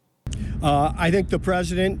I think the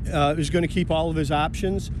president is going to keep all of his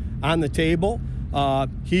options on the table.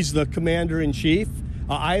 He's the commander-in-chief.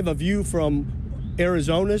 I have a view from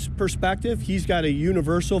Arizona's perspective. He's got a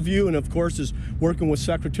universal view, and of course is working with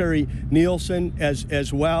Secretary Nielsen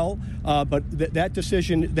as well. But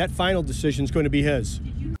that final decision is going to be his.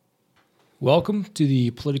 Welcome to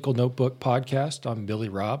the Political Notebook podcast. I'm Billy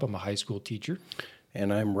Robb. I'm a high school teacher.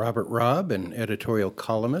 And I'm Robert Robb, an editorial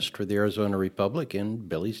columnist for the Arizona Republic and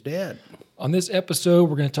Billy's dad. On this episode,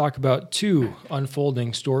 we're going to talk about two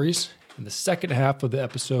unfolding stories. In the second half of the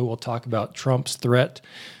episode, we'll talk about Trump's threat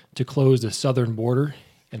to close the southern border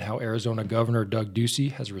and how Arizona Governor Doug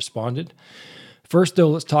Ducey has responded. First,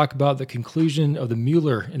 though, let's talk about the conclusion of the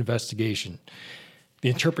Mueller investigation, the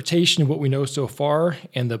interpretation of what we know so far,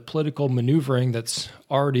 and the political maneuvering that's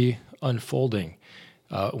already unfolding.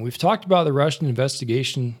 We've talked about the Russian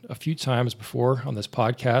investigation a few times before on this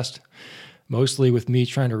podcast, mostly with me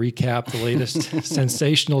trying to recap the latest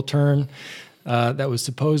sensational turn that was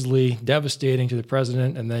supposedly devastating to the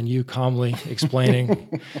president, and then you calmly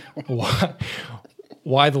explaining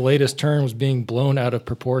why the latest turn was being blown out of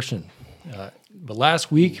proportion. But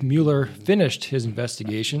last week, Mueller finished his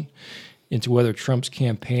investigation into whether Trump's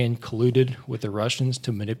campaign colluded with the Russians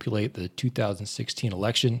to manipulate the 2016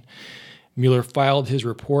 election. Mueller filed his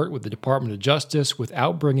report with the Department of Justice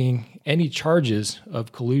without bringing any charges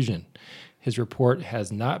of collusion. His report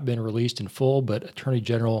has not been released in full, but Attorney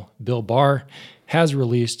General Bill Barr has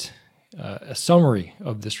released a summary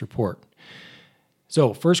of this report.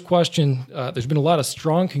 So, first question, there's been a lot of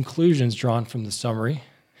strong conclusions drawn from the summary,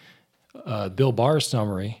 Bill Barr's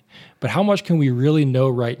summary, but how much can we really know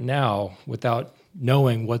right now without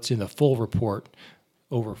knowing what's in the full report,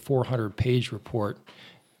 over 400-page report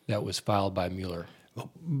that was filed by Mueller?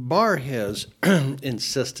 Well, Barr has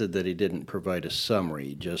insisted that he didn't provide a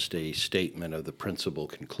summary, just a statement of the principal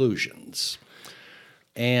conclusions.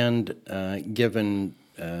 And given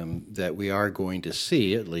that we are going to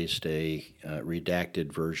see at least a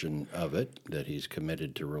redacted version of it that he's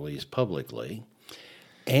committed to release publicly,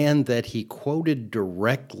 and that he quoted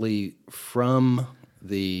directly from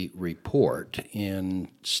the report in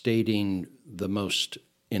stating the most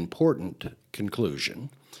important conclusion,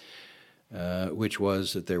 which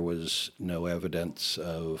was that there was no evidence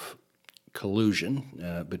of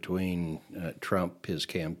collusion between Trump, his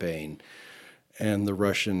campaign, and the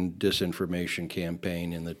Russian disinformation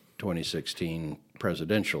campaign in the 2016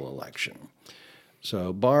 presidential election.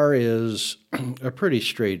 So Barr is a pretty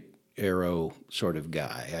straight arrow sort of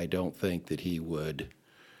guy. I don't think that he would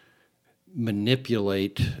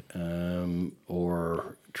manipulate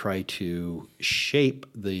or try to shape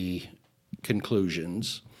the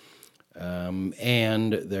conclusions.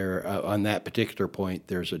 And there, on that particular point,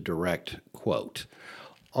 there's a direct quote.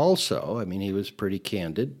 Also, I mean, he was pretty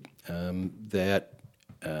candid that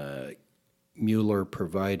Mueller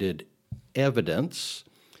provided evidence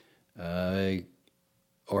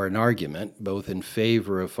or an argument both in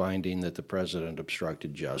favor of finding that the president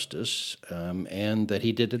obstructed justice and that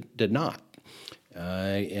he did not.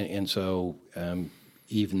 And so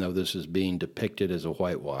even though this is being depicted as a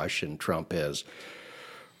whitewash and Trump has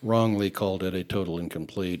wrongly called it a total and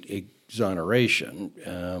complete exoneration,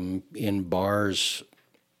 in Barr's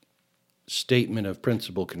statement of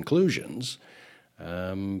principal conclusions,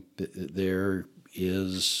 there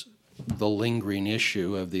is the lingering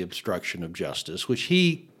issue of the obstruction of justice, which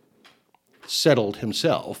he settled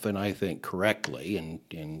himself, and I think correctly,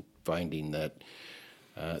 in finding that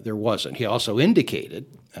there wasn't. He also indicated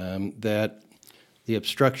that the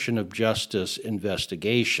obstruction of justice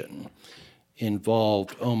investigation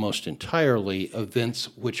involved almost entirely events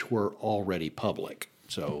which were already public.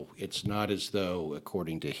 So it's not as though,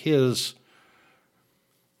 according to his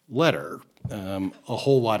letter, a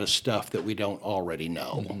whole lot of stuff that we don't already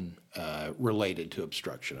know related to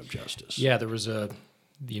obstruction of justice. Yeah, there was the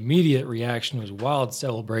immediate reaction was wild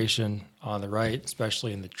celebration on the right,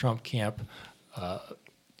 especially in the Trump camp,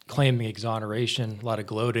 claiming exoneration, a lot of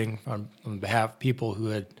gloating on behalf of people who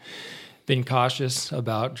had been cautious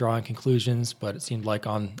about drawing conclusions, but it seemed like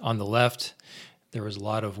on the left, there was a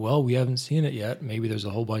lot of, well, we haven't seen it yet. Maybe there's a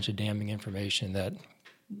whole bunch of damning information that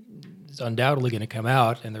is undoubtedly going to come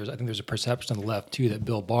out. And I think there's a perception on the left, too, that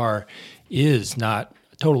Bill Barr is not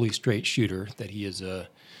a totally straight shooter, that he is a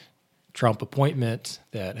Trump appointment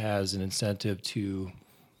that has an incentive to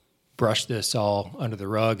brush this all under the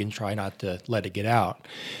rug and try not to let it get out.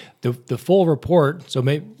 The full report, so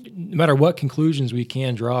no matter what conclusions we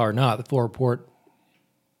can draw or not, the full report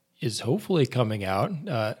is hopefully coming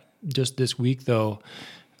out. Just this week, though,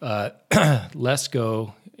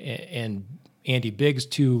 Lesko and Andy Biggs,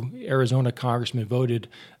 two Arizona congressmen, voted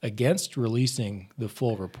against releasing the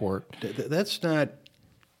full report. That's not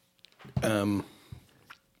an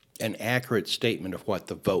accurate statement of what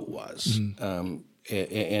the vote was.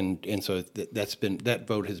 And so that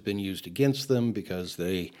vote has been used against them because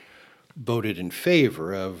they voted in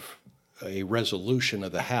favor of a resolution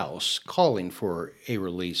of the House calling for a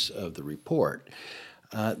release of the report.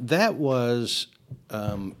 That was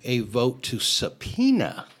a vote to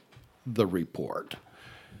subpoena the report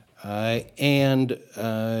and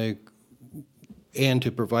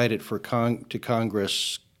to provide it to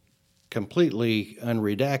Congress completely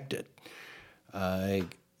unredacted.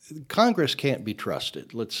 Congress can't be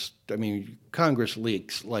trusted. Congress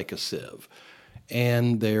leaks like a sieve.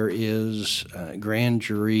 And there is grand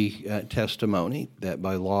jury testimony that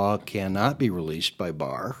by law cannot be released by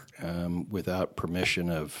Barr without permission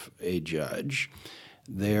of a judge.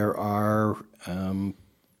 There are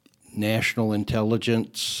national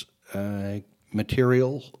intelligence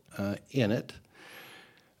material in it.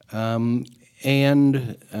 And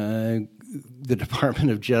the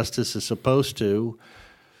Department of Justice is supposed to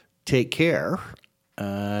take care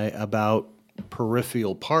about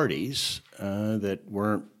peripheral parties that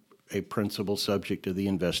weren't a principal subject of the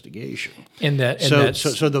investigation.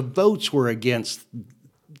 So the votes were against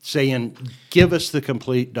saying, give us the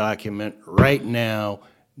complete document right now,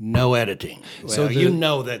 no editing. Well, so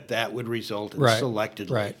that would result in selected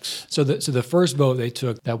leaks. So the first vote they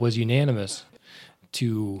took that was unanimous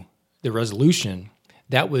to the resolution,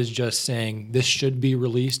 that was just saying this should be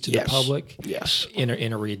released to the public. Yes. In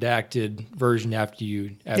a redacted version after you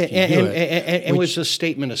do it. And it was a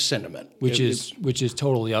statement of sentiment. Which is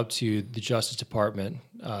totally up to the Justice Department.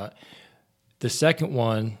 The second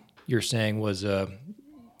one you're saying was a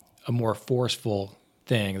more forceful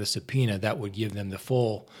thing, the subpoena that would give them the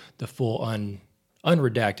full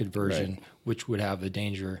unredacted version, which would have the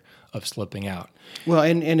danger of slipping out. Well,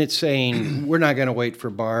 and it's saying we're not going to wait for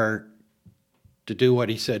Barr to do what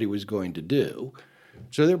he said he was going to do.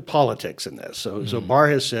 So there are politics in this. So Barr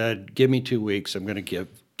has said, give me 2 weeks. I'm going to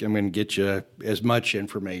get you as much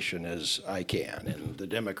information as I can. And the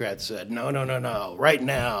Democrats said, no. Right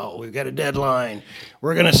now, we've got a deadline.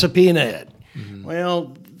 We're going to subpoena it. Mm-hmm.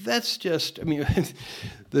 Well, that's just,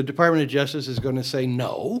 the Department of Justice is going to say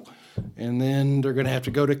no, and then they're going to have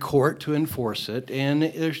to go to court to enforce it, and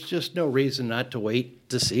there's just no reason not to wait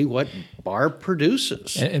to see what Barr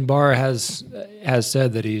produces. And Barr has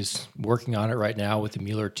said that he's working on it right now with the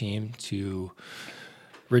Mueller team to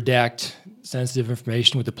redact sensitive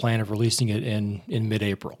information with the plan of releasing it in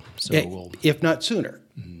mid-April. So if not sooner.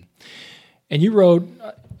 Mm-hmm. And you wrote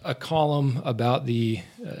a column about the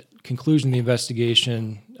conclusion of the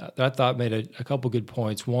investigation that I thought made a couple good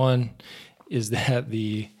points. One is that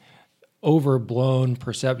the overblown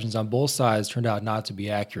perceptions on both sides turned out not to be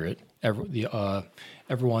accurate.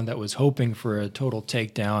 Everyone that was hoping for a total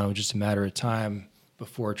takedown, it was just a matter of time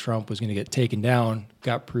before Trump was going to get taken down,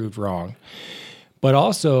 got proved wrong. But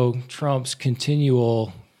also Trump's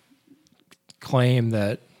continual claim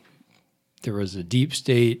that there was a deep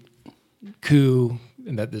state coup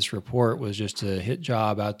and that this report was just a hit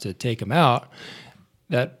job out to take him out,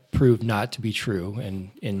 that proved not to be true. And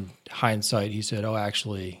in hindsight, he said,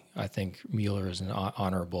 actually, I think Mueller is an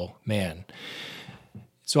honorable man.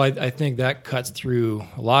 So I think that cuts through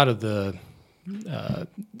a lot of the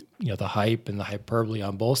the hype and the hyperbole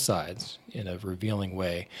on both sides in a revealing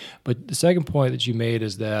way. But the second point that you made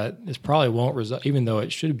is that this probably won't result, even though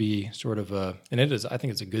it should be sort of and it is, I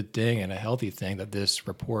think it's a good thing and a healthy thing that this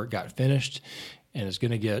report got finished and is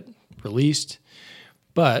going to get released.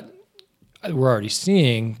 But we're already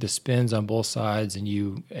seeing the spins on both sides, and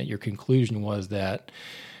your conclusion was that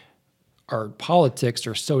our politics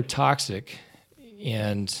are so toxic,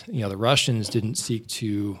 and the Russians didn't seek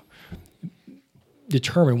to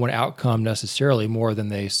determine one outcome necessarily more than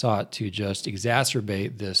they sought to just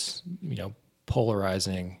exacerbate this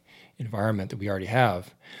polarizing environment that we already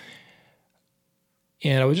have.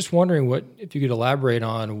 And I was just wondering if you could elaborate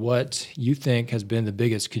on what you think has been the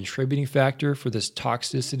biggest contributing factor for this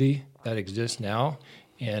toxicity that exists now,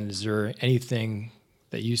 and is there anything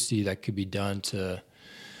that you see that could be done to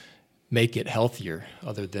make it healthier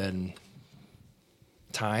other than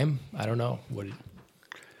time? I don't know.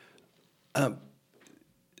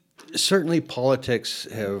 Certainly politics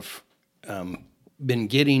have been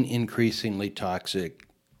getting increasingly toxic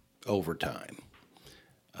over time.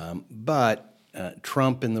 But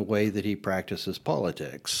Trump, in the way that he practices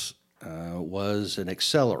politics, was an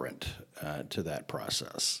accelerant to that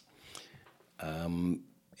process.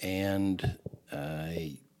 And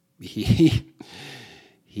he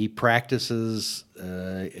He practices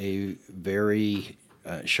a very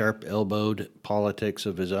sharp-elbowed politics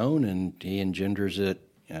of his own, and he engenders it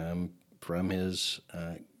from his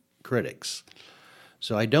critics.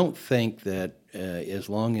 So I don't think that as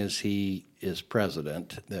long as he is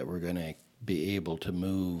president that we're going to be able to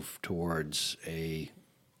move towards a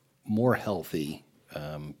more healthy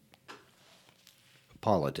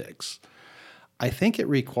politics. I think it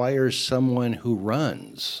requires someone who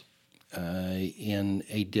runs in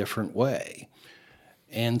a different way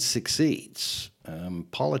and succeeds.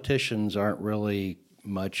 Politicians aren't really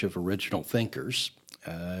much of original thinkers.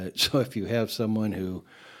 So if you have someone who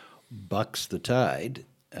bucks the tide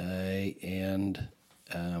and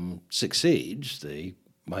succeeds, they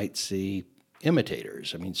might see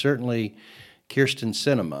imitators. I mean, certainly Kyrsten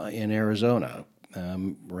Sinema in Arizona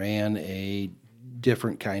ran a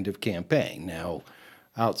different kind of campaign. Now,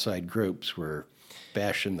 outside groups were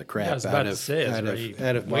bashing the crap out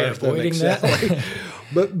of Martha McSally.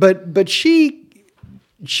 but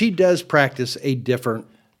she does practice a different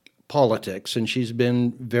politics, and she's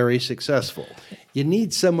been very successful. You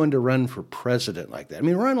need someone to run for president like that. I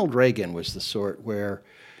mean, Ronald Reagan was the sort where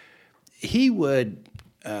he would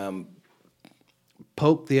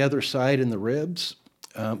poke the other side in the ribs,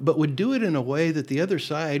 but would do it in a way that the other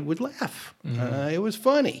side would laugh. Mm-hmm. It was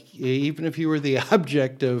funny, even if you were the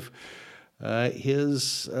object of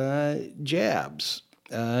his jabs.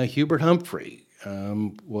 Hubert Humphrey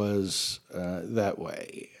was that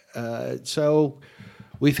way. So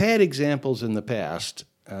we've had examples in the past.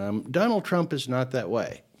 Donald Trump is not that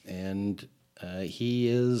way, and he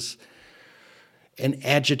is an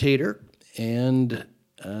agitator and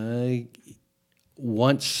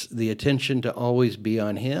wants the attention to always be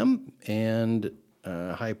on him, and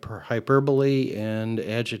hyperbole and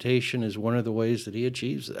agitation is one of the ways that he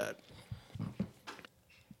achieves that.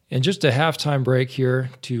 And just a halftime break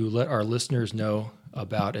here to let our listeners know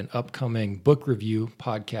about an upcoming book review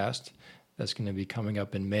podcast that's going to be coming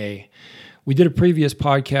up in May. We did a previous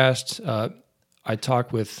podcast. I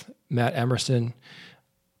talked with Matt Emerson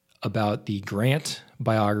about the Grant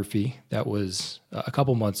biography that was a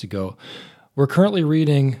couple months ago. We're currently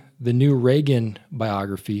reading the new Reagan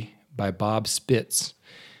biography by Bob Spitz,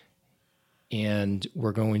 and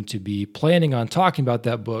we're going to be planning on talking about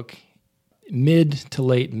that book mid to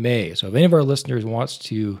late May. So if any of our listeners wants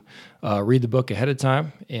to read the book ahead of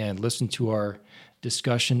time and listen to our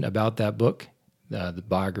discussion about that book, the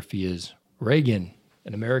biography is Reagan,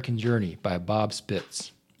 An American Journey by Bob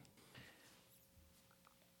Spitz.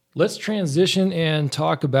 Let's transition and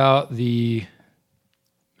talk about the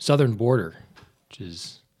southern border, which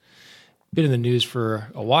has been in the news for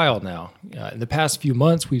a while now. In the past few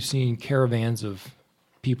months, we've seen caravans of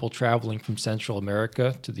people traveling from Central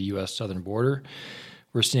America to the U.S. southern border.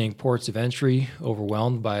 We're seeing ports of entry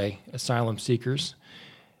overwhelmed by asylum seekers.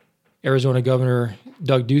 Arizona Governor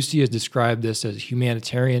Doug Ducey has described this as a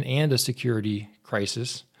humanitarian and a security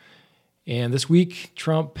crisis. And this week,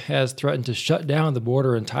 Trump has threatened to shut down the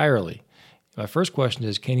border entirely. My first question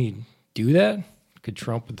is, can he do that? Could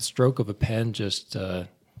Trump, with the stroke of a pen, just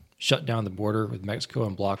shut down the border with Mexico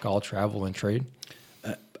and block all travel and trade?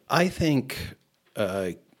 I think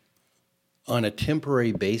on a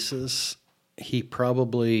temporary basis, he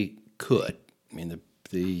probably could. I mean,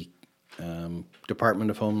 the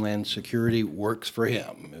Department of Homeland Security works for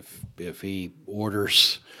him. If he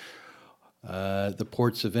orders the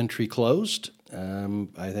ports of entry closed,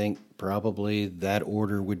 I think probably that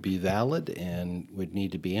order would be valid and would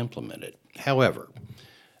need to be implemented. However,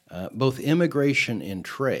 both immigration and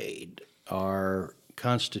trade are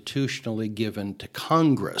constitutionally given to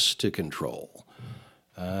Congress to control.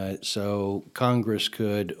 So Congress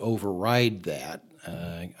could override that,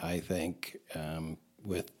 I think,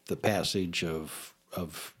 with the passage of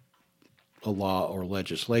a law or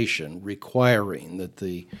legislation requiring that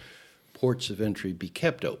the ports of entry be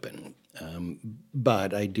kept open.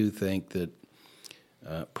 But I do think that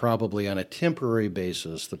probably on a temporary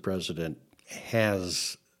basis, the president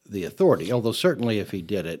has the authority, although certainly if he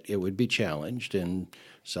did it, it would be challenged, and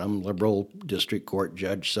some liberal district court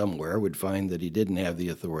judge somewhere would find that he didn't have the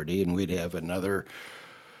authority, and we'd have another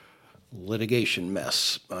litigation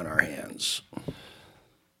mess on our hands.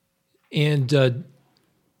 And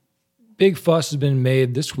big fuss has been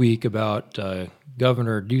made this week about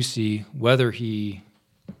Governor Ducey, whether he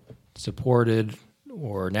supported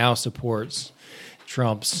or now supports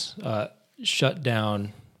Trump's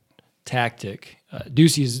shutdown tactic.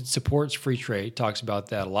 Ducey supports free trade, talks about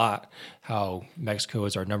that a lot, how Mexico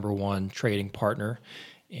is our number one trading partner.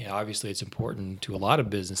 And obviously, it's important to a lot of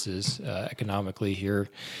businesses economically here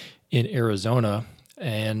in Arizona.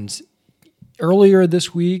 And earlier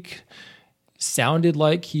this week sounded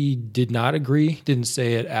like he did not agree, didn't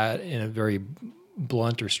say it in a very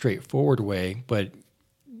blunt or straightforward way, but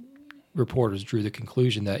reporters drew the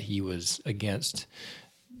conclusion that he was against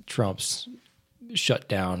Trump's shut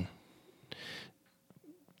down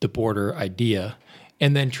the border idea,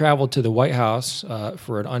 and then traveled to the White House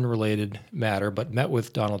for an unrelated matter, but met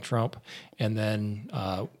with Donald Trump, and then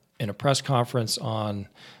in a press conference in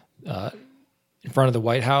front of the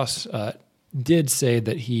White House, did say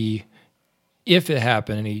that he, if it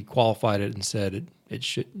happened, and he qualified it and said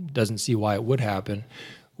doesn't see why it would happen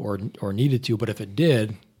or needed to, but if it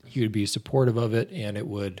did, he would be supportive of it, and it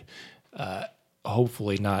would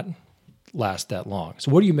hopefully not last that long.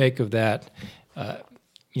 So what do you make of that,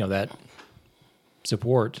 that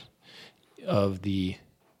support of the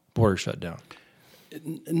border shutdown?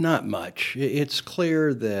 Not much. It's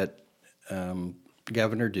clear that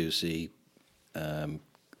Governor Ducey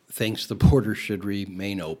thinks the border should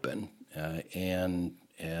remain open and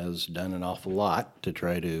has done an awful lot to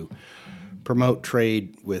try to promote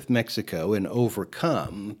trade with Mexico and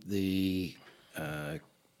overcome the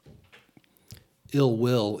ill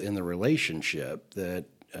will in the relationship that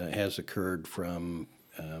has occurred from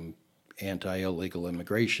anti-illegal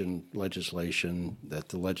immigration legislation that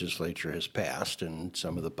the legislature has passed and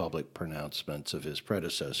some of the public pronouncements of his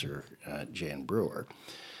predecessor, Jan Brewer.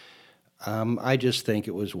 I just think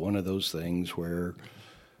it was one of those things where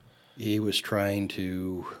he was trying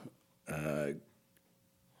to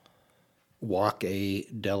walk a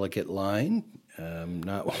delicate line,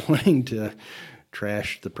 not wanting to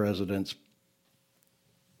trash the president's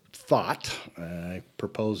thought.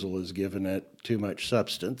 Proposal has given it too much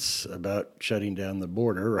substance about shutting down the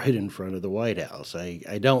border right in front of the White House.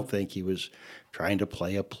 I don't think he was trying to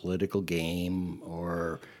play a political game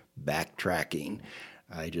or backtracking.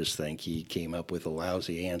 I just think he came up with a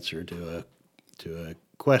lousy answer to a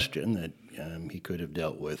question that he could have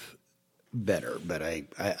dealt with better. But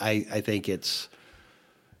I think it's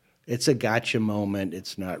a gotcha moment.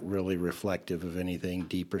 It's not really reflective of anything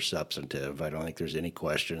deep or substantive. I don't think there's any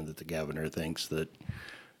question that the governor thinks that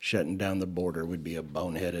shutting down the border would be a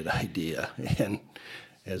boneheaded idea, and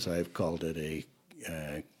as I've called it,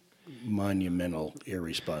 a monumental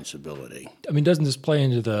irresponsibility. I mean, doesn't this play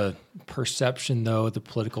into the perception, though, the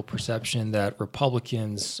political perception that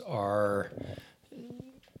Republicans are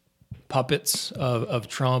puppets of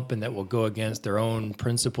Trump and that will go against their own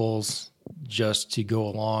principles just to go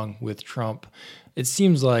along with Trump? It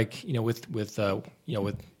seems like, with Martha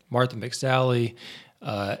McSally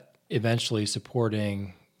eventually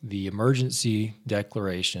supporting the emergency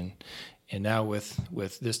declaration, and now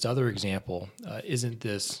with this other example, isn't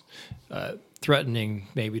this threatening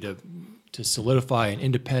maybe to solidify in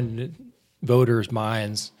independent voters'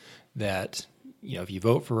 minds that if you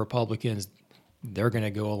vote for Republicans, they're going to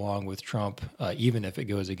go along with Trump, even if it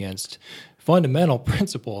goes against fundamental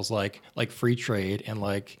principles like free trade and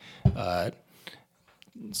like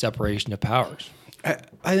separation of powers?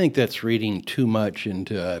 I think that's reading too much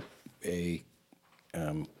into a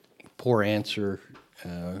poor answer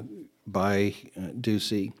by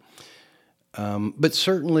Ducey. But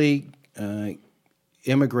certainly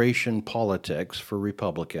immigration politics for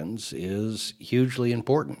Republicans is hugely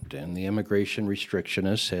important, and the immigration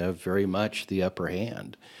restrictionists have very much the upper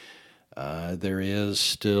hand. There is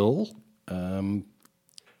still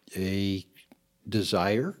a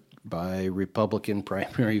desire by Republican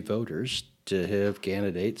primary voters to have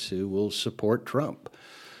candidates who will support Trump.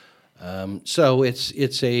 So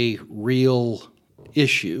it's a real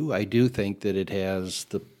issue. I do think that it has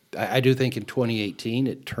I do think in 2018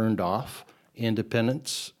 it turned off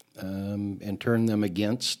independents and turned them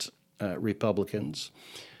against Republicans.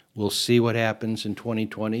 We'll see what happens in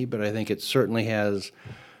 2020, but I think it certainly has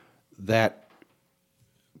that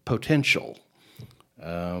potential.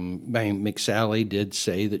 McSally did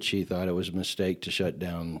say that she thought it was a mistake to shut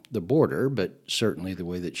down the border, but certainly the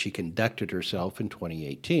way that she conducted herself in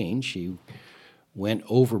 2018, she went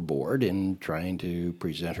overboard in trying to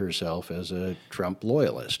present herself as a Trump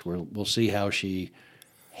loyalist. We'll see how she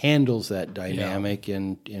handles that dynamic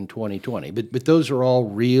in 2020. But those are all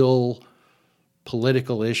real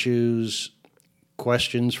political issues,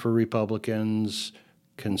 questions for Republicans,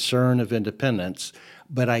 concern of independents.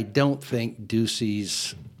 But I don't think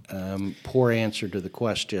Ducey's poor answer to the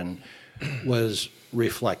question was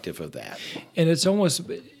reflective of that. And it's almost,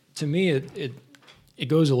 to me, it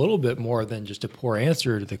goes a little bit more than just a poor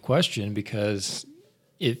answer to the question, because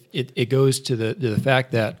it goes to the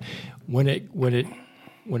fact that when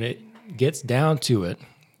it gets down to it,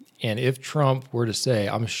 and if Trump were to say,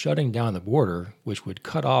 I'm shutting down the border, which would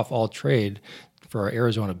cut off all trade for our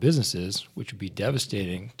Arizona businesses, which would be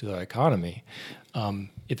devastating to our economy.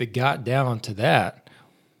 If it got down to that,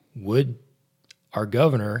 would our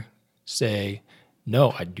governor say,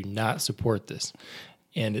 no, I do not support this?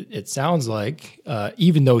 And it sounds like,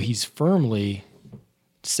 even though he's firmly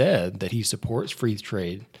said that he supports free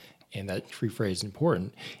trade and that free trade is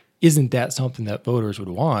important, isn't that something that voters would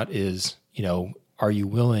want? Is, are you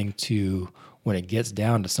willing to, when it gets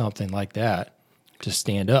down to something like that, to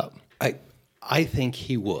stand up? I think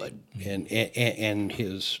he would, and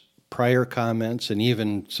his prior comments, and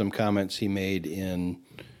even some comments he made in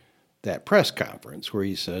that press conference where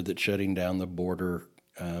he said that shutting down the border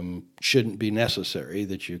shouldn't be necessary,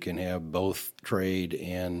 that you can have both trade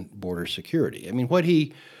and border security. I mean,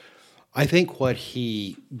 I think what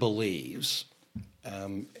he believes,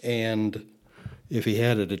 and if he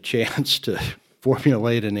had a chance to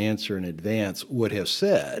formulate an answer in advance, would have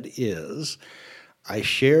said is, I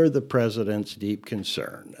share the president's deep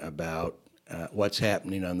concern about what's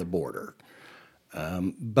happening on the border,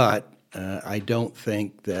 but I don't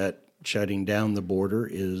think that shutting down the border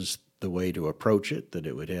is the way to approach it, that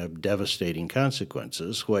it would have devastating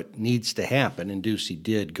consequences. What needs to happen, and Ducey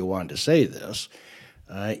did go on to say this,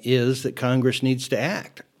 is that Congress needs to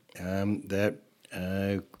act, that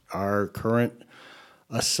our current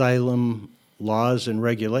asylum laws and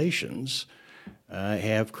regulations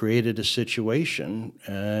have created a situation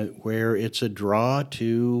where it's a draw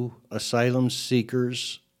to asylum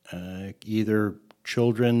seekers, either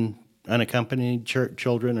children, unaccompanied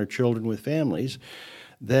children, or children with families,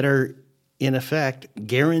 that are, in effect,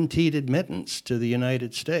 guaranteed admittance to the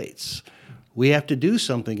United States. We have to do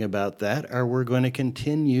something about that, or we're going to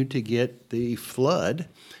continue to get the flood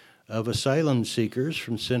of asylum seekers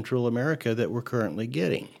from Central America that we're currently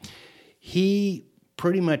getting. He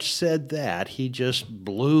pretty much said that. He just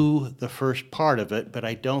blew the first part of it, but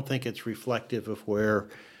I don't think it's reflective of where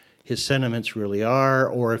his sentiments really are,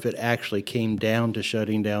 or if it actually came down to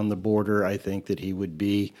shutting down the border, I think that he would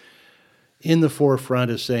be in the forefront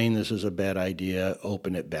of saying this is a bad idea,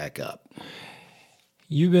 open it back up.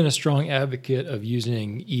 You've been a strong advocate of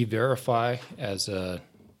using E-Verify as a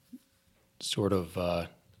sort of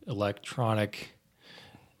electronic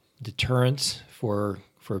deterrent for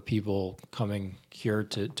people coming here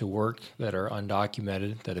to work that are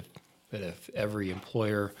undocumented, that if every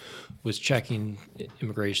employer was checking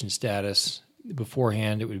immigration status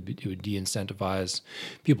beforehand, it would de-incentivize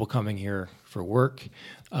people coming here for work.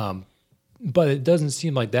 But it doesn't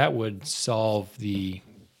seem like that would solve the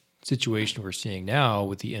situation we're seeing now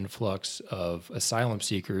with the influx of asylum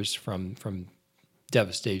seekers from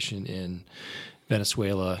devastation in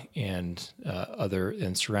Venezuela and other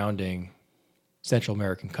and surrounding Central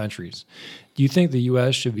American countries. Do you think the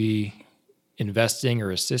U.S. should be investing or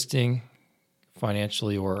assisting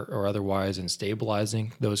financially or otherwise in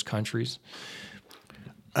stabilizing those countries?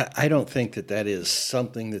 I don't think that is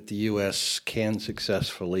something that the U.S. can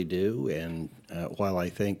successfully do. And while I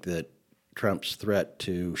think that Trump's threat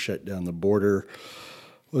to shut down the border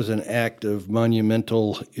was an act of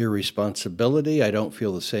monumental irresponsibility, I don't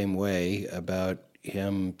feel the same way about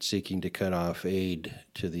him seeking to cut off aid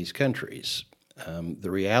to these countries. The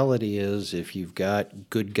reality is, if you've got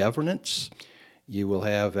good governance, you will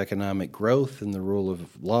have economic growth and the rule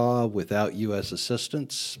of law without U.S.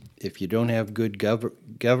 assistance. If you don't have good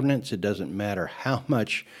governance, it doesn't matter how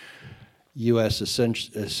much U.S.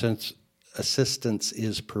 assistance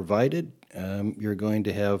is provided. You're going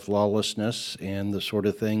to have lawlessness and the sort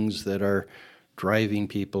of things that are driving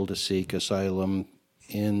people to seek asylum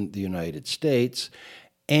in the United States.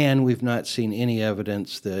 And we've not seen any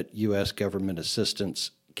evidence that U.S. government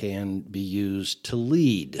assistance can be used to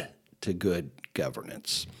lead to good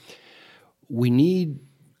governance. We need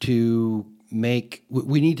to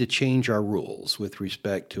change our rules with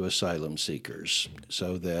respect to asylum seekers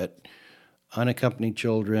so that unaccompanied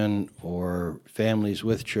children or families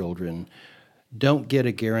with children don't get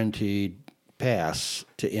a guaranteed pass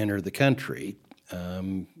to enter the country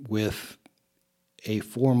with a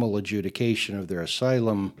formal adjudication of their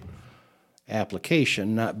asylum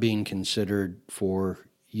application not being considered for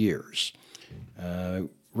years.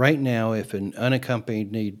 Right now, if an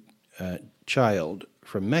unaccompanied child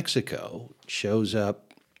from Mexico shows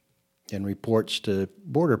up and reports to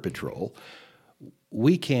Border Patrol,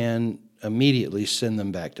 we can immediately send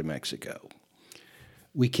them back to Mexico.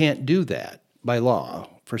 We can't do that by law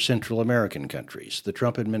for Central American countries. The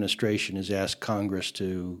Trump administration has asked Congress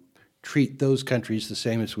to treat those countries the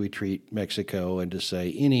same as we treat Mexico and to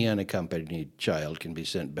say any unaccompanied child can be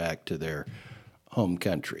sent back to their home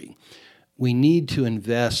country. We need to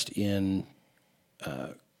invest in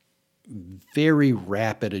very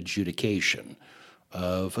rapid adjudication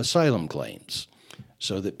of asylum claims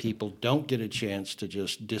so that people don't get a chance to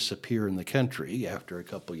just disappear in the country after a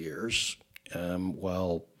couple years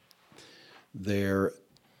while their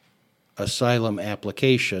asylum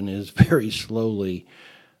application is very slowly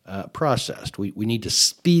processed. We need to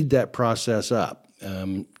speed that process up.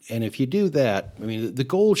 And if you do that, I mean, the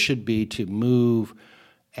goal should be to move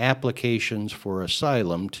applications for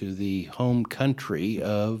asylum to the home country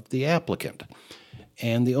of the applicant.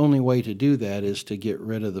 And the only way to do that is to get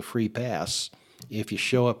rid of the free pass if you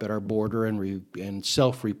show up at our border and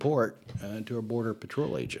self-report to a border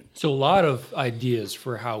patrol agent. So a lot of ideas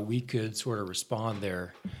for how we could sort of respond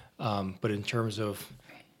there. But in terms of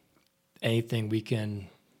anything we can,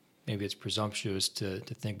 maybe it's presumptuous to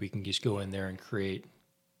think we can just go in there and create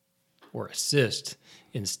or assist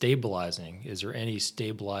in stabilizing. Is there any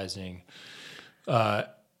stabilizing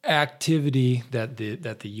activity that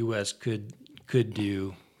the U.S. could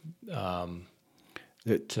do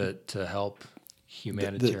to help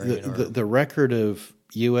humanitarian? The record of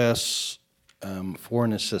U.S.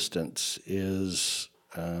 Foreign assistance is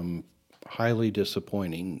highly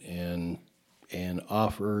disappointing and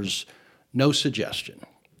offers no suggestion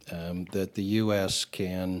that the U.S.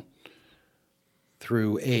 can,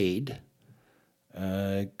 through aid,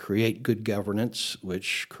 create good governance,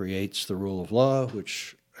 which creates the rule of law,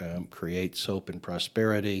 which creates hope and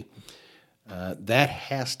prosperity. That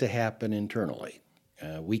has to happen internally.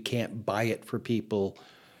 We can't buy it for people.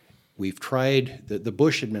 We've tried, the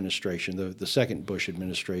Bush administration, the second Bush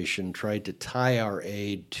administration, tried to tie our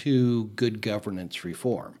aid to good governance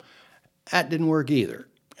reform. That didn't work either.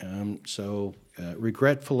 So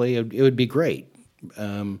regretfully, it would be great.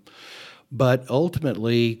 But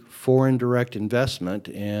ultimately, foreign direct investment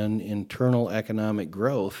and internal economic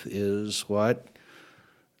growth is what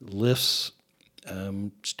lifts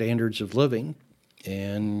standards of living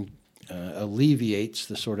and alleviates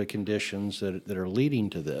the sort of conditions that are leading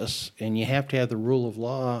to this. And you have to have the rule of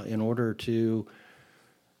law in order to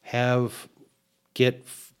get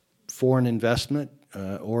foreign investment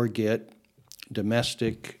or get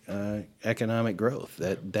domestic economic growth.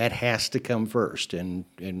 That has to come first,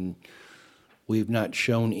 and we've not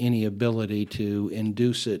shown any ability to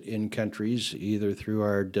induce it in countries either through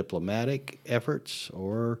our diplomatic efforts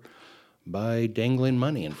or by dangling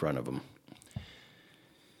money in front of them.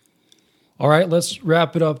 All right, let's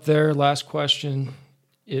wrap it up there. Last question.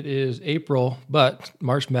 It is April, but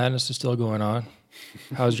March Madness is still going on.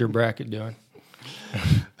 How's your bracket doing?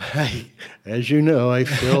 As you know, I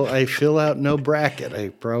fill out no bracket. I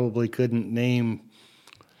probably couldn't name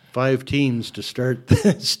 5 teams to start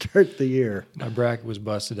the year. My bracket was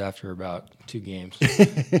busted after about 2 games.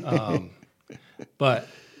 But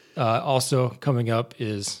also coming up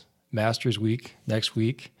is Masters Week next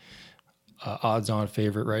week. Odds-on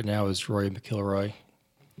favorite right now is Rory McIlroy,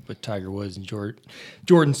 but Tiger Woods and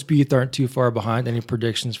Jordan Spieth aren't too far behind. Any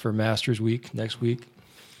predictions for Masters Week next week?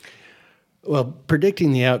 Well,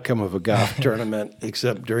 predicting the outcome of a golf tournament,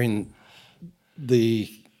 except during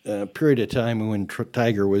the period of time when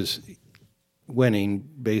Tiger was winning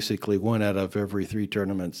basically 1 out of every 3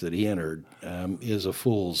 tournaments that he entered, is a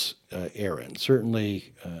fool's errand.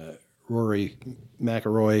 Certainly, Rory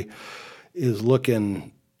McIlroy is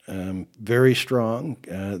looking very strong.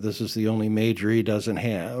 This is the only major he doesn't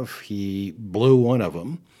have. He blew one of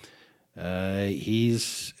them.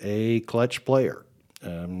 He's a clutch player.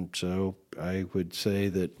 So I would say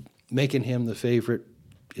that making him the favorite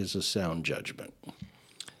is a sound judgment.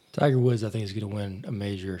 Tiger Woods, I think, is going to win a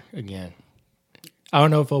major again. I don't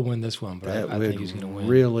know if he'll win this one, but I think he's going to win.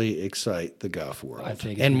 Really excite the golf world, I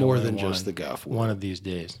think and more than just the golf world. One of these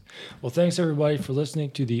days. Well, thanks everybody for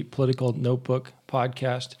listening to the Political Notebook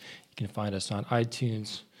podcast. You can find us on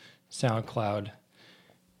iTunes, SoundCloud,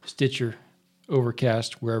 Stitcher,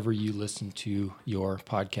 Overcast, wherever you listen to your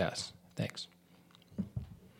podcasts. Thanks.